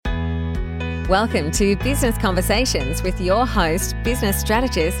Welcome to Business Conversations with your host, business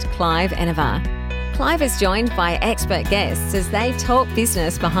strategist Clive Enevar. Clive is joined by expert guests as they talk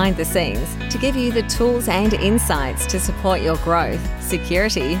business behind the scenes to give you the tools and insights to support your growth,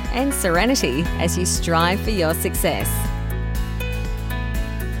 security and serenity as you strive for your success.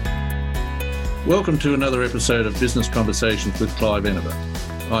 Welcome to another episode of Business Conversations with Clive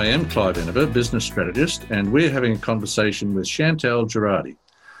Enevar. I am Clive Enevar, business strategist, and we're having a conversation with Chantal Gerardy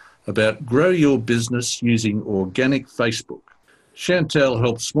about grow your business using organic Facebook. Chantal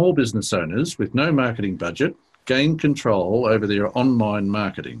helps small business owners with no marketing budget gain control over their online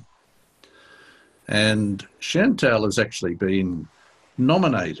marketing. And Chantal has actually been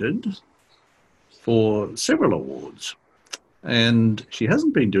nominated for several awards. And she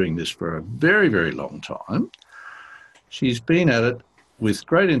hasn't been doing this for a very, very long time. She's been at it with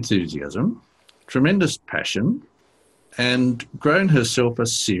great enthusiasm, tremendous passion, and grown herself a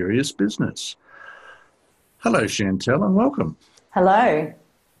serious business. Hello, Chantal, and welcome. Hello.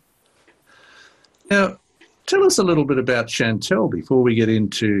 Now, tell us a little bit about Chantal before we get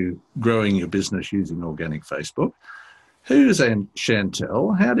into growing your business using organic Facebook. Who is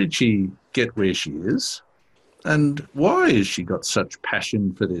Chantal? How did she get where she is? And why has she got such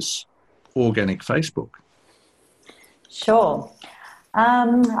passion for this organic Facebook? Sure.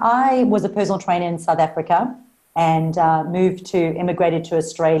 I was a personal trainer in South Africa and immigrated to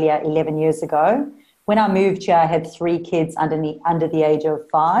Australia 11 years ago. When I moved here, I had 3 kids under the age of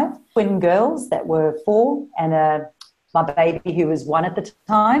 5, twin girls that were 4 and my baby who was 1 at the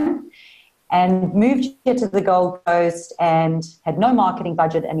time, and moved here to the Gold Coast and had no marketing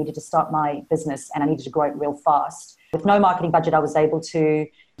budget and needed to start my business, and I needed to grow it real fast. With no marketing budget, I was able to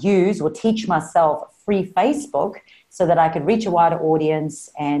use or teach myself free Facebook so that I could reach a wider audience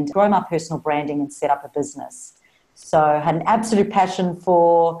and grow my personal branding and set up a business. So I had an absolute passion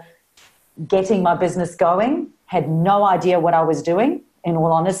for getting my business going, had no idea what I was doing, in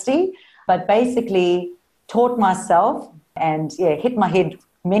all honesty, but basically taught myself and hit my head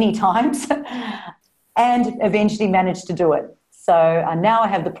many times and eventually managed to do it. So now I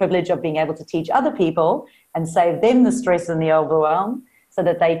have the privilege of being able to teach other people and save them the stress and the overwhelm so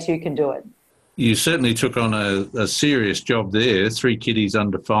that they too can do it. You certainly took on a serious job there, 3 kiddies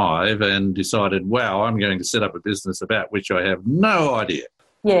under 5, and decided, wow, I'm going to set up a business about which I have no idea.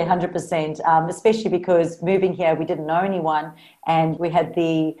 Yeah, 100%, especially because moving here, we didn't know anyone, and we had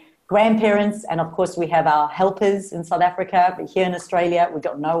the grandparents, and of course we have our helpers in South Africa, but here in Australia, we've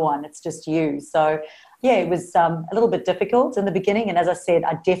got no one. It's just you. So yeah, it was a little bit difficult in the beginning. And as I said,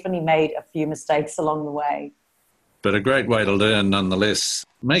 I definitely made a few mistakes along the way. But a great way to learn nonetheless.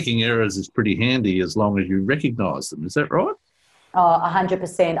 Making errors is pretty handy as long as you recognise them. Is that right? Oh,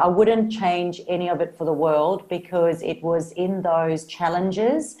 100%. I wouldn't change any of it for the world, because it was in those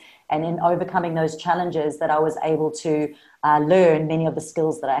challenges and in overcoming those challenges that I was able to learn many of the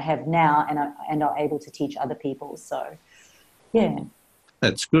skills that I have now and are able to teach other people. So, yeah.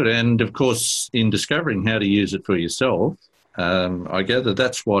 That's good. And, of course, in discovering how to use it for yourself, I gather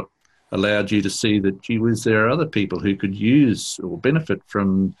that's what allowed you to see that, gee whiz, there are other people who could use or benefit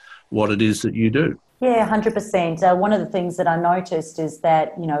from what it is that you do. Yeah, 100%. One of the things that I noticed is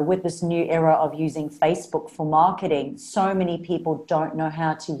that, with this new era of using Facebook for marketing, so many people don't know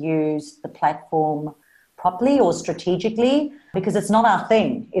how to use the platform properly or strategically, because it's not our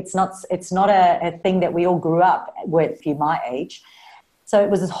thing. It's not a thing that we all grew up with, if you're my age. So it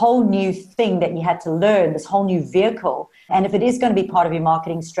was this whole new thing that you had to learn, this whole new vehicle. And if it is going to be part of your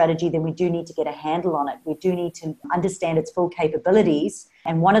marketing strategy, then we do need to get a handle on it. We do need to understand its full capabilities.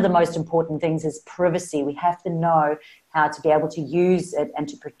 And one of the most important things is privacy. We have to know how to be able to use it and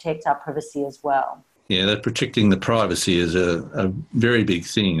to protect our privacy as well. Yeah, that protecting the privacy is a very big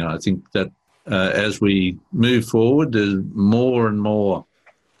thing. I think that as we move forward, there's more and more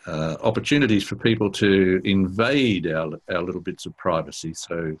opportunities for people to invade our little bits of privacy.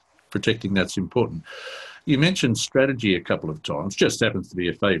 So protecting that's important. You mentioned strategy a couple of times. Just happens to be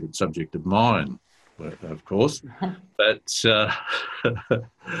a favourite subject of mine, of course. But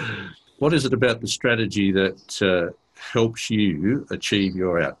what is it about the strategy that helps you achieve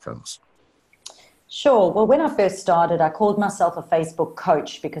your outcomes? Sure. Well, when I first started, I called myself a Facebook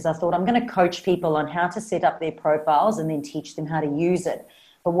coach because I thought I'm going to coach people on how to set up their profiles and then teach them how to use it.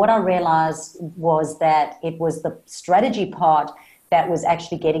 But what I realized was that it was the strategy part that was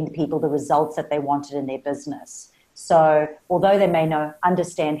actually getting people the results that they wanted in their business. So although they may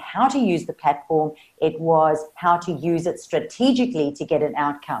understand how to use the platform, it was how to use it strategically to get an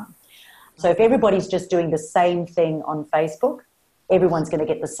outcome. So if everybody's just doing the same thing on Facebook, everyone's going to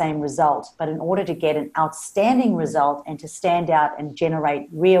get the same result. But in order to get an outstanding result and to stand out and generate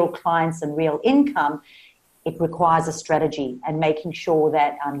real clients and real income, it requires a strategy and making sure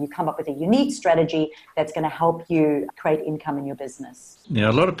that you come up with a unique strategy that's going to help you create income in your business.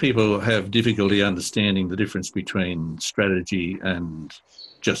 Now, a lot of people have difficulty understanding the difference between strategy and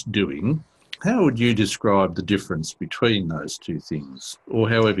just doing. How would you describe the difference between those two things, or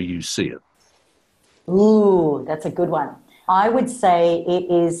however you see it? Ooh, that's a good one. I would say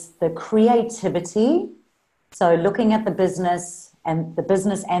it is the creativity. So looking at the business and the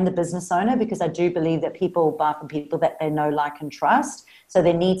business owner, because I do believe that people buy from people that they know, like, and trust. So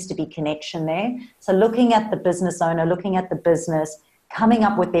there needs to be connection there. So looking at the business owner, looking at the business, coming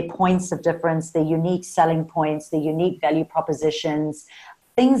up with their points of difference, their unique selling points, their unique value propositions,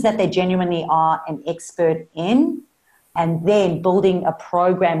 things that they genuinely are an expert in, and then building a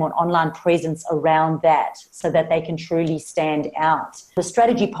program or online presence around that so that they can truly stand out. The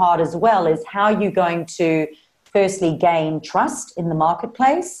strategy part as well is how you're going to firstly gain trust in the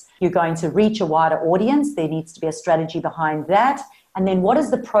marketplace. You're going to reach a wider audience. There needs to be a strategy behind that. And then what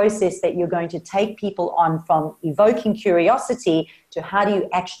is the process that you're going to take people on from evoking curiosity to how do you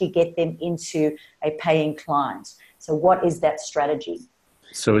actually get them into a paying client? So what is that strategy?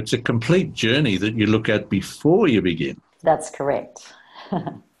 So it's a complete journey that you look at before you begin. That's correct.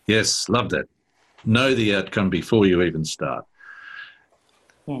 Yes, love that. Know the outcome before you even start.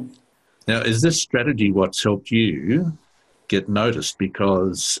 Yes. Now, is this strategy what's helped you get noticed?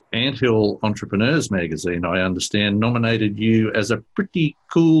 Because Anthill Entrepreneurs magazine, I understand, nominated you as a pretty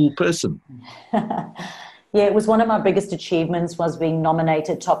cool person. Yeah, it was one of my biggest achievements, was being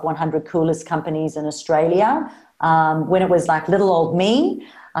nominated top 100 coolest companies in Australia. When it was like little old me,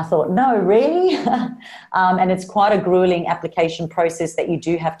 I thought, no, really? And it's quite a grueling application process that you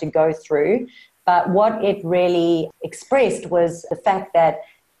do have to go through. But what it really expressed was the fact that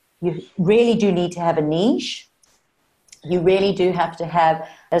you really do need to have a niche. You really do have to have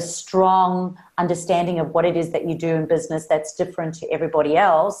a strong understanding of what it is that you do in business that's different to everybody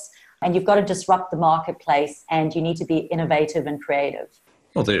else. And you've got to disrupt the marketplace, and you need to be innovative and creative.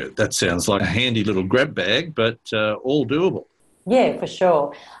 Well, that sounds like a handy little grab bag, but all doable. Yeah, for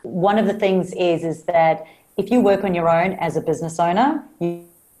sure. One of the things is that if you work on your own as a business owner,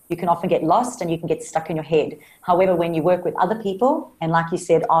 you can often get lost and you can get stuck in your head. However, when you work with other people and, like you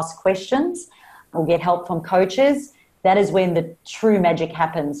said, ask questions or get help from coaches, that is when the true magic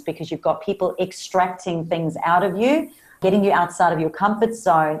happens, because you've got people extracting things out of you, getting you outside of your comfort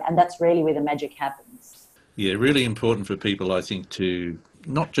zone, and that's really where the magic happens. Yeah, really important for people, I think, to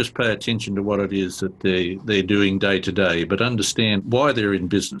not just pay attention to what it is that they're doing day to day, but understand why they're in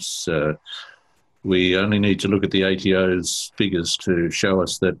business. We only need to look at the ATO's figures to show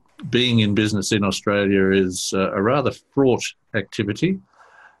us that being in business in Australia is a rather fraught activity,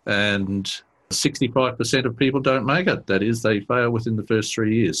 and 65% of people don't make it. That is, they fail within the first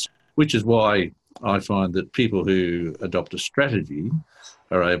 3 years, which is why I find that people who adopt a strategy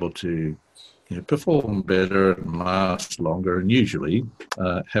are able to perform better and last longer, and usually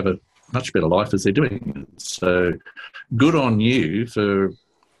have a much better life as they're doing it. So good on you for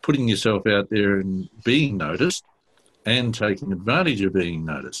putting yourself out there and being noticed and taking advantage of being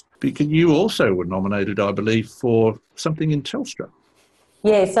noticed. Because you also were nominated, I believe, for something in Telstra.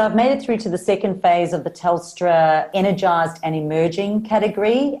 Yeah, so I've made it through to the second phase of the Telstra Energised and Emerging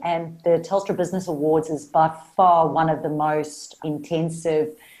category, and the Telstra Business Awards is by far one of the most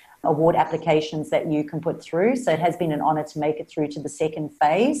intensive award applications that you can put through. So it has been an honour to make it through to the second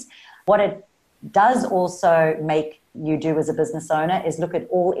phase. What it does also make you do as a business owner is look at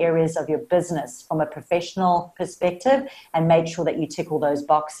all areas of your business from a professional perspective and make sure that you tick all those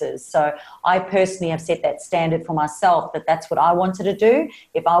boxes. So I personally have set that standard for myself, that that's what I wanted to do.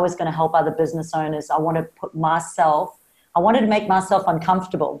 If I was going to help other business owners, I wanted to make myself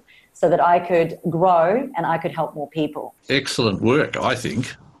uncomfortable so that I could grow and I could help more people. Excellent work, I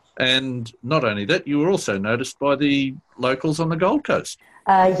think. And not only that, you were also noticed by the locals on the Gold Coast.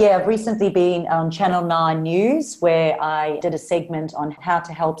 Yeah, I've recently been on Channel 9 News, where I did a segment on how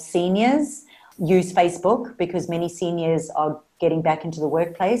to help seniors use Facebook, because many seniors are getting back into the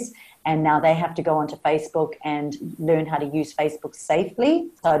workplace and now they have to go onto Facebook and learn how to use Facebook safely.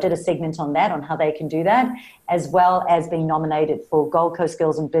 So I did a segment on that, on how they can do that, as well as being nominated for Gold Coast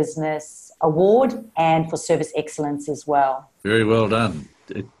Girls in Business Award and for Service Excellence as well. Very well done.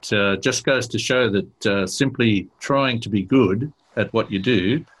 It just goes to show that simply trying to be good at what you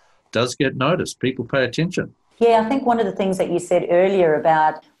do does get noticed. People pay attention. Yeah, I think one of the things that you said earlier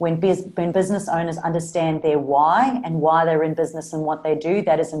about when business owners understand their why and why they're in business and what they do,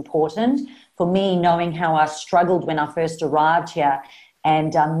 that is important. For me, knowing how I struggled when I first arrived here,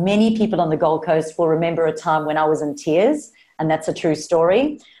 and many people on the Gold Coast will remember a time when I was in tears, and that's a true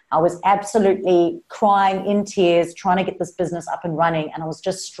story. I was absolutely crying in tears, trying to get this business up and running, and I was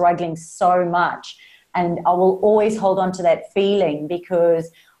just struggling so much. And I will always hold on to that feeling because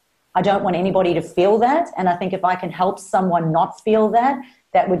I don't want anybody to feel that. And I think if I can help someone not feel that,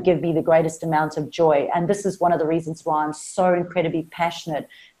 that would give me the greatest amount of joy. And this is one of the reasons why I'm so incredibly passionate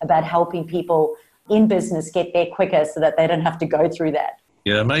about helping people in business get there quicker so that they don't have to go through that.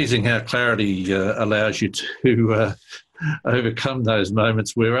 Yeah, amazing how clarity allows you to overcome those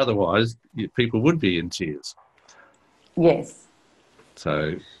moments where otherwise people would be in tears. Yes.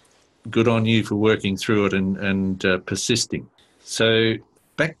 So good on you for working through it and persisting. So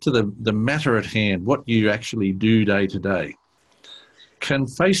back to the matter at hand, what you actually do day to day. Can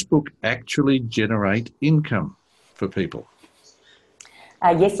Facebook actually generate income for people?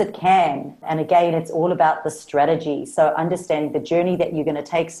 Yes, it can. And again, it's all about the strategy. So understanding the journey that you're going to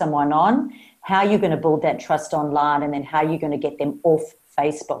take someone on, how you're going to build that trust online, and then how you're going to get them off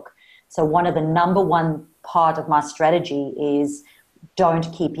Facebook. So one of the number one part of my strategy is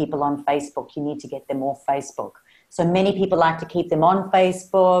don't keep people on Facebook. You need to get them off Facebook. So many people like to keep them on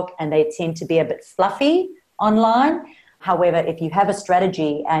Facebook and they tend to be a bit fluffy online. However, if you have a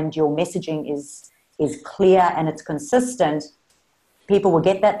strategy and your messaging is clear and it's consistent, people will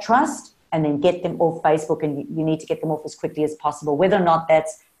get that trust and then get them off Facebook, and you need to get them off as quickly as possible, whether or not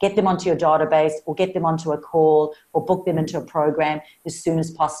that's get them onto your database or get them onto a call or book them into a program as soon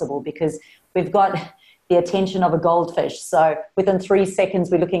as possible, because we've got the attention of a goldfish. So within 3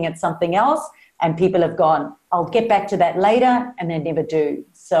 seconds, we're looking at something else and people have gone, I'll get back to that later, and they never do.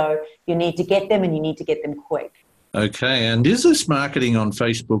 So you need to get them and you need to get them quick. Okay, and is this marketing on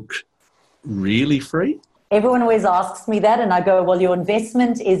Facebook really free? Everyone always asks me that, and I go, well, your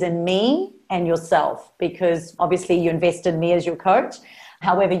investment is in me and yourself, because obviously you invest in me as your coach.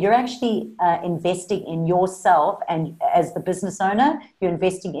 However, you're actually investing in yourself, and as the business owner, you're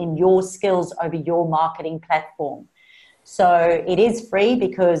investing in your skills over your marketing platform. So it is free,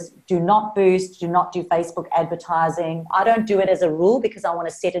 because do not boost, do not do Facebook advertising. I don't do it as a rule because I want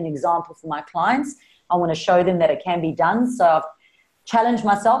to set an example for my clients. I want to show them that it can be done. So I've challenged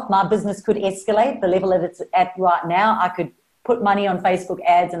myself. My business could escalate the level that it's at right now. I could put money on Facebook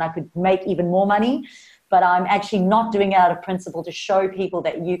ads and I could make even more money, but I'm actually not doing it out of principle to show people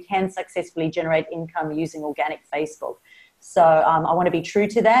that you can successfully generate income using organic Facebook. So I want to be true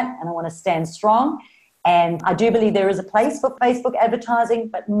to that, and I want to stand strong. And I do believe there is a place for Facebook advertising,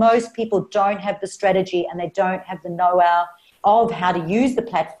 but most people don't have the strategy and they don't have the know-how of how to use the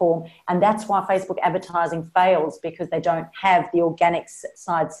platform. And that's why Facebook advertising fails, because they don't have the organic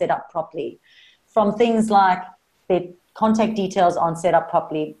side set up properly. From things like their contact details aren't set up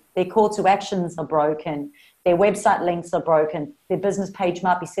properly, their call to actions are broken, their website links are broken, their business page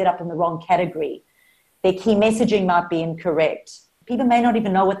might be set up in the wrong category, their key messaging might be incorrect. People may not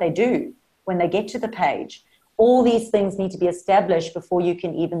even know what they do when they get to the page. All these things need to be established before you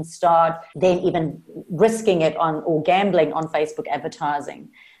can even start then even risking it on or gambling on Facebook advertising.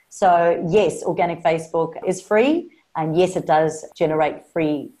 So yes, organic Facebook is free, and yes, it does generate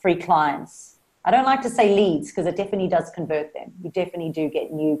free clients. I don't like to say leads because it definitely does convert them. You definitely do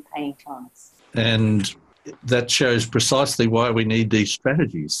get new paying clients. And that shows precisely why we need these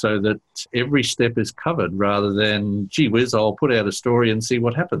strategies, so that every step is covered rather than, gee whiz, I'll put out a story and see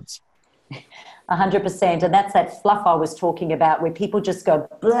what happens. 100%. And that's that fluff I was talking about, where people just go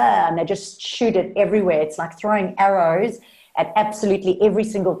blah and they just shoot it everywhere. It's like throwing arrows at absolutely every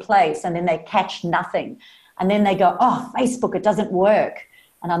single place, and then they catch nothing. And then they go, oh, Facebook, it doesn't work.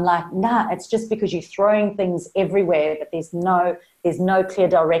 And I'm like, nah, it's just because you're throwing things everywhere, but there's no clear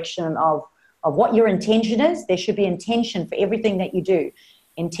direction of what your intention is. There should be intention for everything that you do.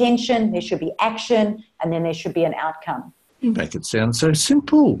 Intention, there should be action, and then there should be an outcome. You make it sound so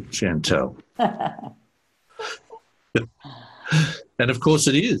simple, Chantal. And of course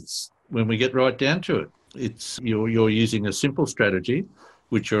it is, when we get right down to it. It's you're using a simple strategy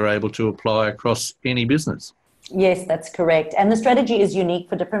which you're able to apply across any business. Yes, that's correct. And the strategy is unique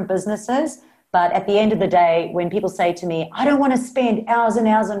for different businesses. But at the end of the day, when people say to me, I don't want to spend hours and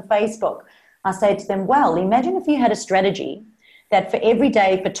hours on Facebook, I say to them, well, imagine if you had a strategy that for every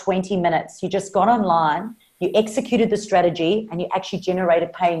day for 20 minutes, you just got online, you executed the strategy, and you actually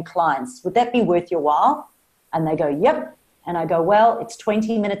generated paying clients. Would that be worth your while? And they go, yep. And I go, well, it's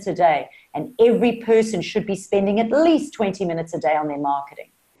 20 minutes a day, and every person should be spending at least 20 minutes a day on their marketing.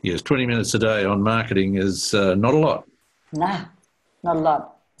 Yes, 20 minutes a day on marketing is not a lot. Nah, not a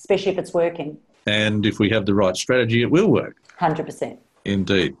lot, especially if it's working. And if we have the right strategy, it will work. 100%.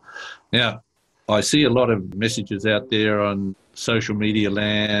 Indeed. Now, I see a lot of messages out there on social media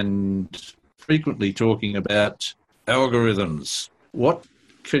land frequently talking about algorithms. What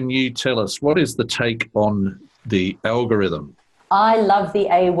can you tell us? What is the take on the algorithm? I love the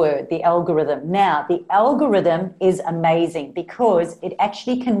A word, the algorithm. Now, the algorithm is amazing because it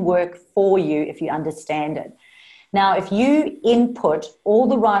actually can work for you if you understand it. Now, if you input all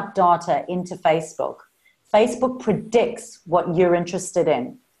the right data into Facebook, Facebook predicts what you're interested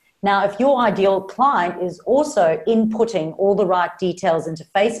in. Now, if your ideal client is also inputting all the right details into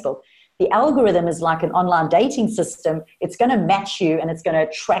Facebook, the algorithm is like an online dating system. It's going to match you and it's going to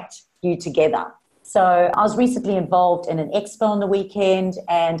attract you together. So I was recently involved in an expo on the weekend,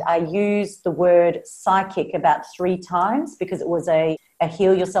 and I used the word psychic about 3 times because it was a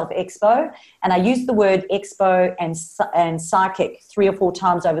Heal Yourself expo. And I used the word expo and psychic 3 or 4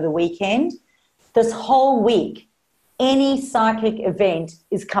 times over the weekend. This whole week, any psychic event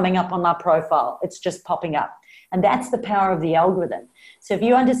is coming up on my profile. It's just popping up. And that's the power of the algorithm. So if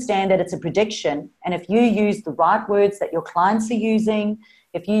you understand that it's a prediction, and if you use the right words that your clients are using,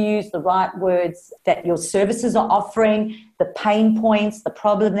 if you use the right words that your services are offering, the pain points, the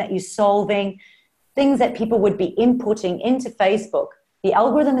problem that you're solving, things that people would be inputting into Facebook, the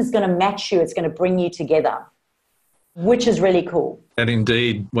algorithm is going to match you. It's going to bring you together, which is really cool. And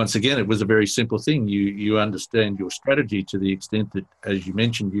indeed, once again, it was a very simple thing. You understand your strategy to the extent that, as you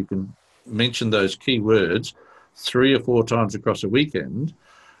mentioned, you can mention those key words 3 or 4 times across a weekend,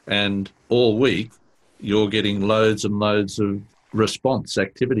 and all week you're getting loads and loads of response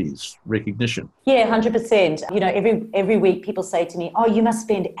activities, recognition. Yeah, 100%. You know, every week people say to me, oh, you must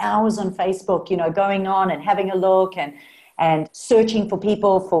spend hours on Facebook, you know, going on and having a look and searching for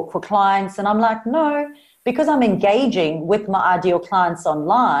people, for clients. And I'm like, no, because I'm engaging with my ideal clients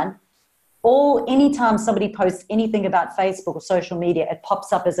online, anytime somebody posts anything about Facebook or social media, it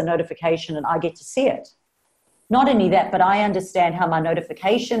pops up as a notification and I get to see it. Not only that, but I understand how my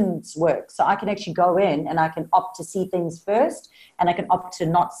notifications work. So I can actually go in and I can opt to see things first, and I can opt to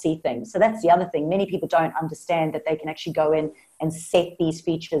not see things. So that's the other thing. Many people don't understand that they can actually go in and set these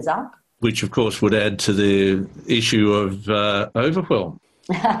features up. Which, of course, would add to the issue of overwhelm.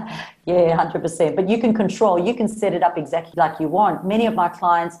 Yeah, 100%. But you can set it up exactly like you want. Many of my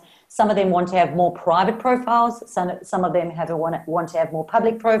clients, some of them want to have more private profiles. Some of them want to have more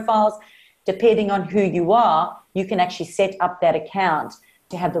public profiles. Depending on who you are, you can actually set up that account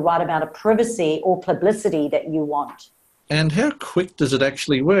to have the right amount of privacy or publicity that you want. And how quick does it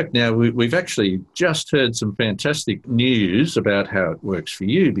actually work? Now, we've actually just heard some fantastic news about how it works for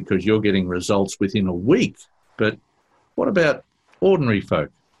you because you're getting results within a week. But what about ordinary folk?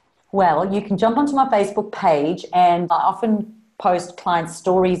 Well, you can jump onto my Facebook page, and I often post client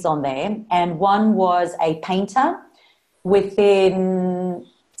stories on there. And one was a painter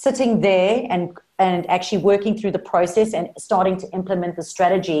sitting there and actually working through the process and starting to implement the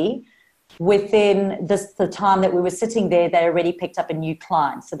strategy. Within the time that we were sitting there, they already picked up a new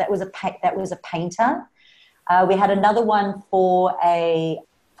client. So that was a painter. We had another one for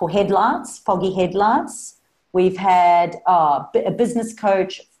headlights, foggy headlights. We've had a business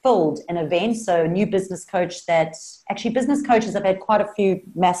coach filled an event. So a new business coach business coaches have had quite a few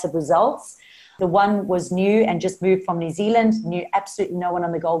massive results. The one was new and just moved from New Zealand, knew absolutely no one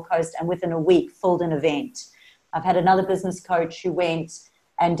on the Gold Coast, and within a week filled an event. I've had another business coach who went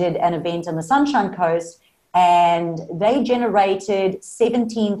and did an event on the Sunshine Coast, and they generated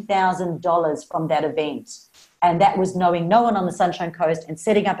 $17,000 from that event. And that was knowing no one on the Sunshine Coast and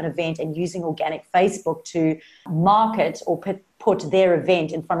setting up an event and using organic Facebook to market or put their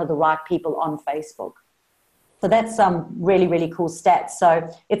event in front of the right people on Facebook. So that's some really, really cool stats. So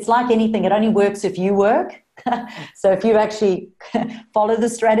it's like anything. It only works if you work. So if you actually follow the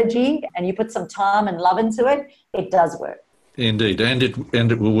strategy and you put some time and love into it, it does work. Indeed. And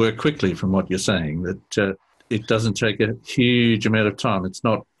it will work quickly from what you're saying, that it doesn't take a huge amount of time. It's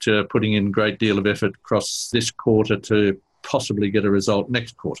not putting in a great deal of effort across this quarter to possibly get a result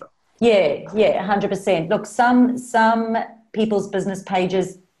next quarter. Yeah, 100%. Look, some people's business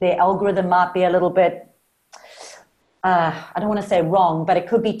pages, their algorithm might be a little bit, I don't want to say wrong, but it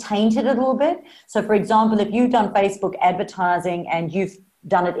could be tainted a little bit. So, for example, if you've done Facebook advertising and you've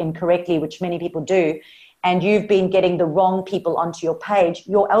done it incorrectly, which many people do, and you've been getting the wrong people onto your page,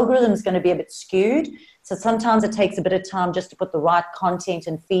 your algorithm is going to be a bit skewed. So sometimes it takes a bit of time just to put the right content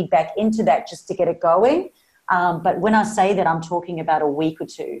and feedback into that just to get it going. But when I say that, I'm talking about a week or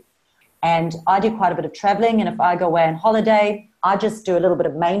two. And I do quite a bit of traveling, and if I go away on holiday, I just do a little bit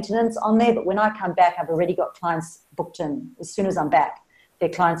of maintenance on there, but when I come back, I've already got clients booked in. As soon as I'm back, their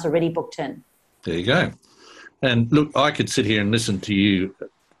clients are already booked in. There you go. And look, I could sit here and listen to you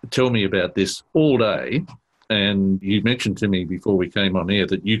tell me about this all day. And you mentioned to me before we came on air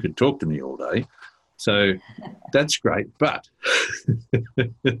that you could talk to me all day. So that's great. But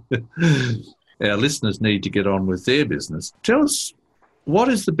our listeners need to get on with their business. Tell us, what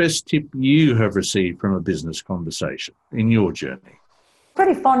is the best tip you have received from a business conversation in your journey?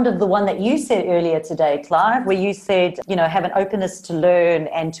 Pretty fond of the one that you said earlier today, Clive, where you said, have an openness to learn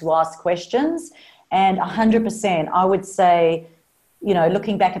and to ask questions. And 100%, I would say,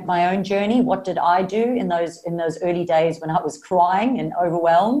 looking back at my own journey, what did I do in those early days when I was crying and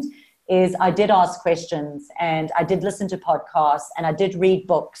overwhelmed, is I did ask questions and I did listen to podcasts and I did read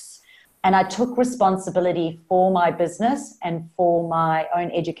books, and I took responsibility for my business and for my own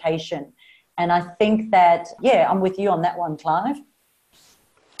education. And I think that, I'm with you on that one, Clive.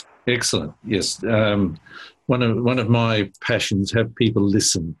 Excellent. Yes. One of my passions, have people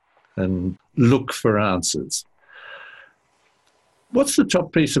listen and look for answers. What's the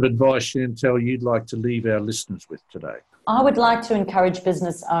top piece of advice, Chantal, you'd like to leave our listeners with today? I would like to encourage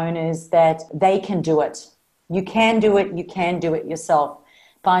business owners that they can do it. You can do it. You can do it yourself.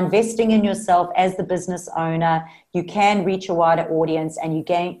 By investing in yourself as the business owner, you can reach a wider audience and you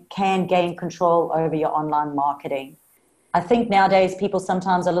can gain control over your online marketing. I think nowadays people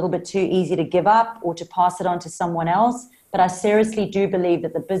sometimes are a little bit too easy to give up or to pass it on to someone else, but I seriously do believe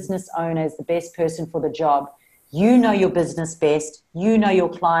that the business owner is the best person for the job. You know your business best. You know your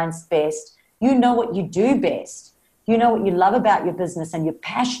clients best. You know what you do best. You know what you love about your business and you're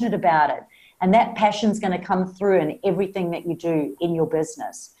passionate about it. And that passion's going to come through in everything that you do in your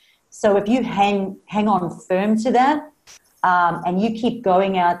business. So if you hang on firm to that and you keep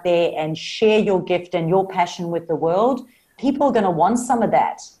going out there and share your gift and your passion with the world, people are going to want some of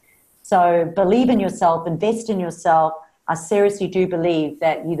that. So believe in yourself, invest in yourself. I seriously do believe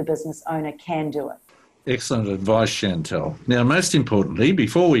that you, the business owner, can do it. Excellent advice, Chantal. Now, most importantly,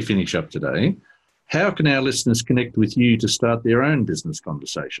 before we finish up today, how can our listeners connect with you to start their own business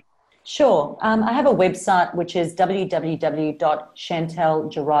conversation? Sure. I have a website which is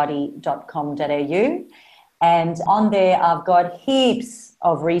www.chantalgerardy.com.au. And on there, I've got heaps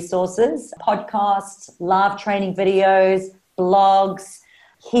of resources, podcasts, live training videos, blogs,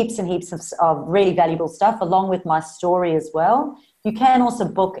 heaps and heaps of really valuable stuff, along with my story as well. You can also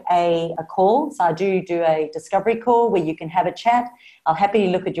book a call. So I do a discovery call where you can have a chat. I'll happily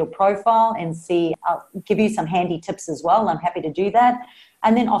look at your profile and see. I'll give you some handy tips as well. I'm happy to do that.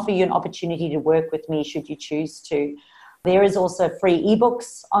 And then offer you an opportunity to work with me should you choose to. There is also free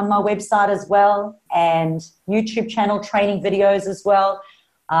ebooks on my website as well, and YouTube channel training videos as well.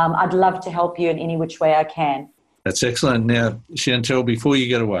 I'd love to help you in any which way I can. That's excellent. Now, Chantal, before you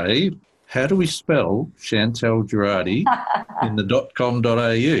get away, how do we spell Chantal Gerardy in the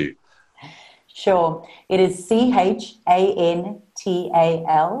 .com.au? Sure. It is Chantal.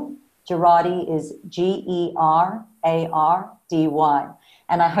 Gerardy is Gerardy.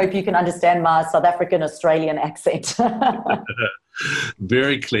 And I hope you can understand my South African Australian accent.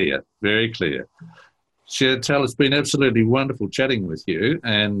 Very clear, very clear. Chantal, it's been absolutely wonderful chatting with you,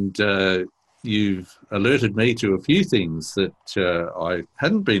 and you've alerted me to a few things that I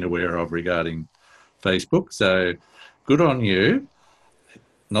hadn't been aware of regarding Facebook, so good on you.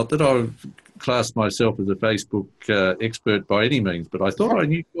 Not that I've classed myself as a Facebook expert by any means, but I thought I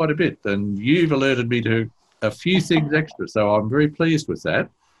knew quite a bit, and you've alerted me to a few things extra, so I'm very pleased with that.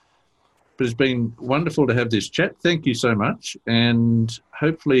 But it's been wonderful to have this chat. Thank you so much, and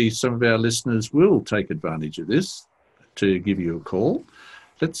hopefully some of our listeners will take advantage of this to give you a call.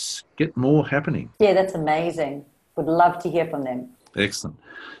 Let's get more happening. Yeah, that's amazing. Would love to hear from them. Excellent.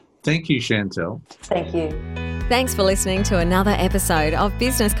 Thank you, Chantal. Thank you. Thanks for listening to another episode of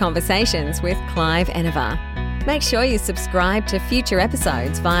Business Conversations with Clive Enever. Make sure you subscribe to future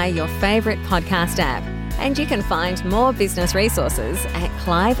episodes via your favourite podcast app, and you can find more business resources at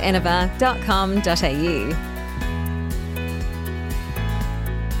cliveenever.com.au.